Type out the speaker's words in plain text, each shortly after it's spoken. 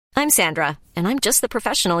I'm Sandra, and I'm just the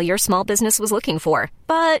professional your small business was looking for.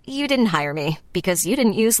 But you didn't hire me because you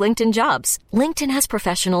didn't use LinkedIn Jobs. LinkedIn has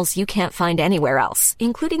professionals you can't find anywhere else,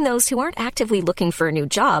 including those who aren't actively looking for a new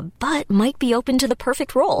job, but might be open to the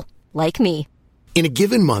perfect role, like me. In a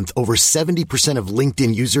given month, over 70% of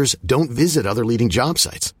LinkedIn users don't visit other leading job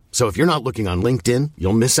sites. So if you're not looking on LinkedIn,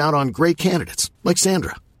 you'll miss out on great candidates like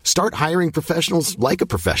Sandra. Start hiring professionals like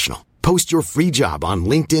a professional. Post your free job on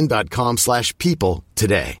linkedin.com/people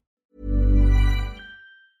today.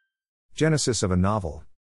 Genesis of a Novel.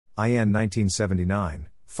 IN 1979,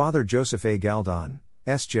 Father Joseph A. Galdon,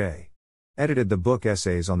 S.J. edited the book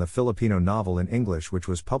Essays on the Filipino Novel in English, which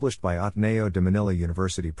was published by Ateneo de Manila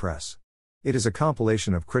University Press. It is a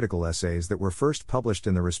compilation of critical essays that were first published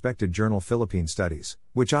in the respected journal Philippine Studies,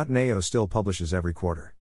 which Ateneo still publishes every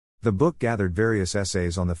quarter. The book gathered various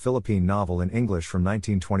essays on the Philippine novel in English from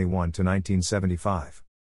 1921 to 1975.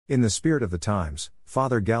 In the spirit of the times,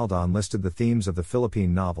 Father Galdon listed the themes of the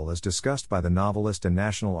Philippine novel as discussed by the novelist and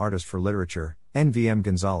national artist for literature, N.V.M.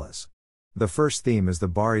 Gonzalez. The first theme is the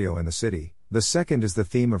barrio and the city, the second is the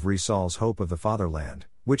theme of Rizal's Hope of the Fatherland,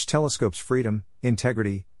 which telescopes freedom,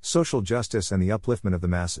 integrity, social justice and the upliftment of the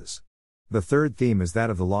masses. The third theme is that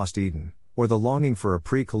of the lost Eden, or the longing for a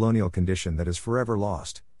pre-colonial condition that is forever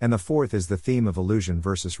lost, and the fourth is the theme of illusion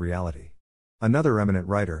versus reality. Another eminent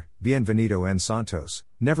writer, Bienvenido N. Santos,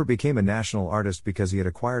 never became a national artist because he had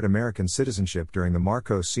acquired American citizenship during the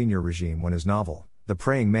Marcos Sr. regime when his novel, The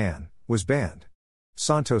Praying Man, was banned.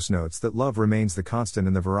 Santos notes that love remains the constant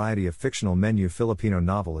in the variety of fictional menu Filipino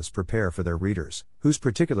novelists prepare for their readers, whose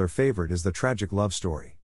particular favorite is the tragic love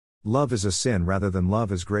story. Love is a sin rather than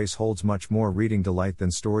love is grace holds much more reading delight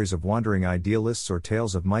than stories of wandering idealists or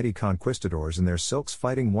tales of mighty conquistadors in their silks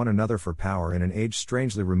fighting one another for power in an age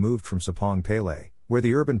strangely removed from Sapong Pele, where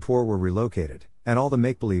the urban poor were relocated, and all the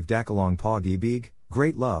make-believe Dakalong Pag-ibig,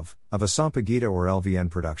 great love, of a Sampaguita or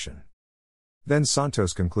LVN production. Then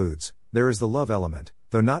Santos concludes, there is the love element,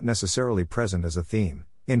 though not necessarily present as a theme,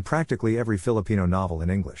 in practically every Filipino novel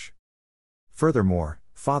in English. Furthermore,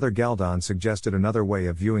 Father Galdon suggested another way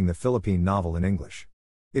of viewing the Philippine novel in English.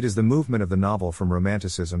 It is the movement of the novel from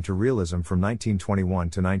Romanticism to realism from 1921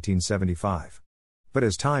 to 1975. But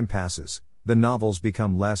as time passes, the novels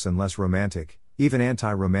become less and less romantic, even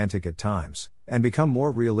anti-romantic at times, and become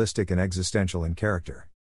more realistic and existential in character.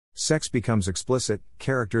 Sex becomes explicit,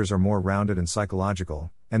 characters are more rounded and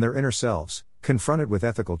psychological, and their inner selves, confronted with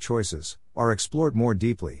ethical choices, are explored more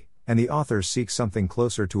deeply, and the authors seek something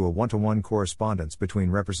closer to a one-to-one correspondence between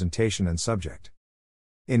representation and subject.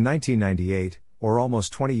 In 1998, or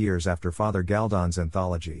almost 20 years after Father Galdon's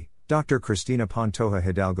anthology, Dr. Cristina Pantoja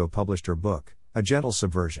Hidalgo published her book, A Gentle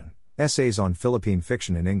Subversion, Essays on Philippine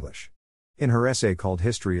Fiction in English. In her essay called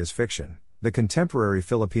History is Fiction, the Contemporary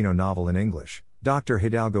Filipino Novel in English, Dr.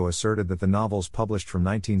 Hidalgo asserted that the novels published from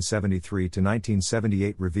 1973 to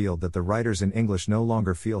 1978 revealed that the writers in English no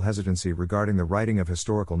longer feel hesitancy regarding the writing of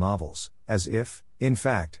historical novels, as if, in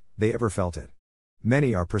fact, they ever felt it.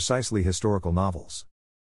 Many are precisely historical novels.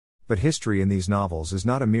 But history in these novels is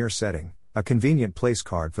not a mere setting, a convenient place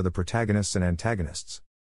card for the protagonists and antagonists.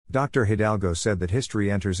 Dr. Hidalgo said that history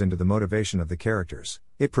enters into the motivation of the characters,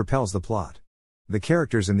 it propels the plot. The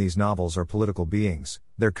characters in these novels are political beings,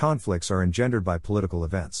 their conflicts are engendered by political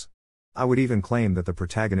events. I would even claim that the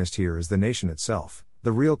protagonist here is the nation itself,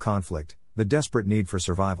 the real conflict, the desperate need for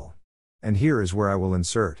survival. And here is where I will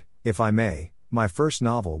insert, if I may, my first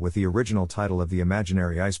novel with the original title of The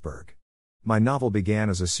Imaginary Iceberg. My novel began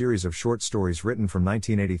as a series of short stories written from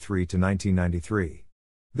 1983 to 1993.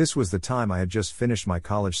 This was the time I had just finished my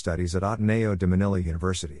college studies at Ateneo de Manila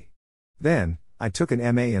University. Then, I took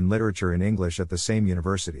an MA in Literature in English at the same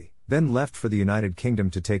university, then left for the United Kingdom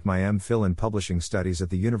to take my MPhil in Publishing Studies at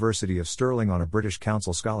the University of Stirling on a British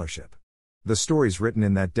Council scholarship. The stories written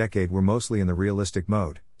in that decade were mostly in the realistic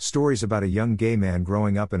mode, stories about a young gay man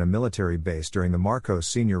growing up in a military base during the Marcos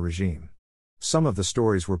Sr. regime. Some of the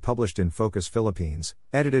stories were published in Focus Philippines,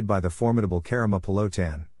 edited by the formidable Karama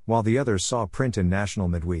Pelotan, while the others saw print in National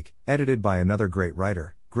Midweek, edited by another great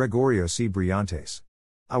writer, Gregorio C. Brillantes.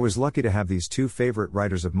 I was lucky to have these two favorite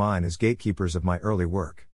writers of mine as gatekeepers of my early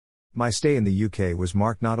work. My stay in the UK was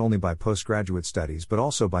marked not only by postgraduate studies but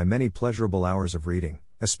also by many pleasurable hours of reading,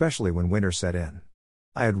 especially when winter set in.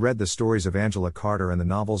 I had read the stories of Angela Carter and the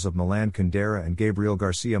novels of Milan Kundera and Gabriel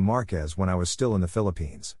Garcia Marquez when I was still in the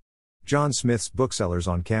Philippines. John Smith's booksellers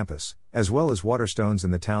on campus, as well as Waterstones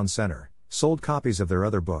in the town center, sold copies of their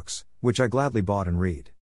other books, which I gladly bought and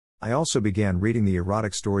read. I also began reading the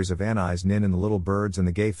erotic stories of Anais Nin in The Little Birds and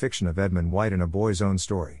the gay fiction of Edmund White in A Boy's Own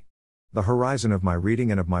Story. The horizon of my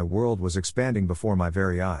reading and of my world was expanding before my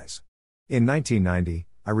very eyes. In 1990,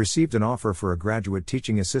 I received an offer for a graduate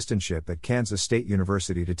teaching assistantship at Kansas State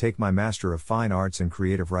University to take my Master of Fine Arts in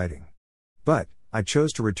Creative Writing. But, I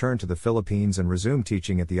chose to return to the Philippines and resume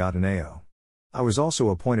teaching at the Ateneo. I was also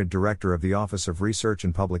appointed director of the Office of Research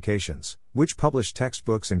and Publications, which published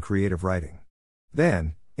textbooks in creative writing.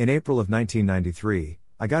 Then, in April of 1993,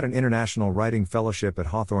 I got an International Writing Fellowship at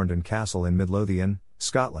Hawthornden Castle in Midlothian,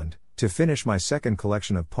 Scotland, to finish my second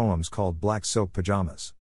collection of poems called Black Silk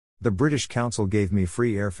Pyjamas. The British Council gave me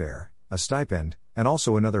free airfare, a stipend, and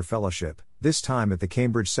also another fellowship, this time at the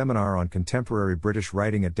Cambridge Seminar on Contemporary British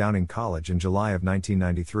Writing at Downing College in July of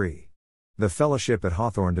 1993. The fellowship at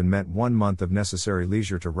Hawthornden meant 1 month of necessary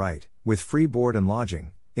leisure to write, with free board and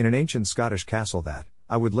lodging, in an ancient Scottish castle that,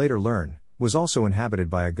 I would later learn, was also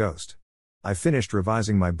inhabited by a ghost. I finished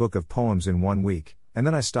revising my book of poems in 1 week, and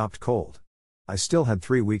then I stopped cold. I still had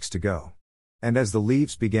 3 weeks to go. And as the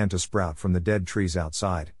leaves began to sprout from the dead trees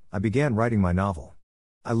outside, I began writing my novel.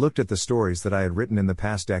 I looked at the stories that I had written in the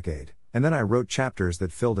past decade, and then I wrote chapters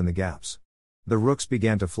that filled in the gaps. The rooks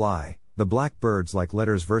began to fly, the black birds like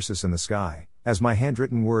letters verses in the sky, as my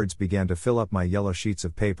handwritten words began to fill up my yellow sheets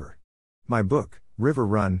of paper. My book, River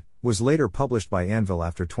Run, was later published by Anvil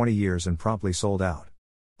after 20 years and promptly sold out.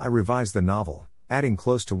 I revised the novel, adding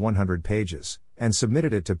close to 100 pages, and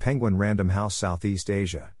submitted it to Penguin Random House Southeast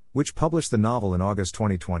Asia, which published the novel in August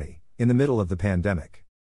 2020, in the middle of the pandemic.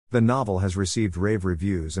 The novel has received rave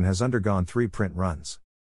reviews and has undergone 3 print runs.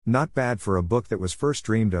 Not bad for a book that was first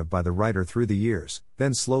dreamed of by the writer through the years,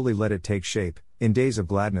 then slowly let it take shape, in days of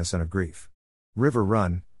gladness and of grief. River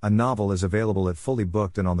Run, a novel, is available at Fully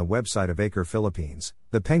Booked and on the website of Acre Philippines,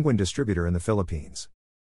 the Penguin distributor in the Philippines.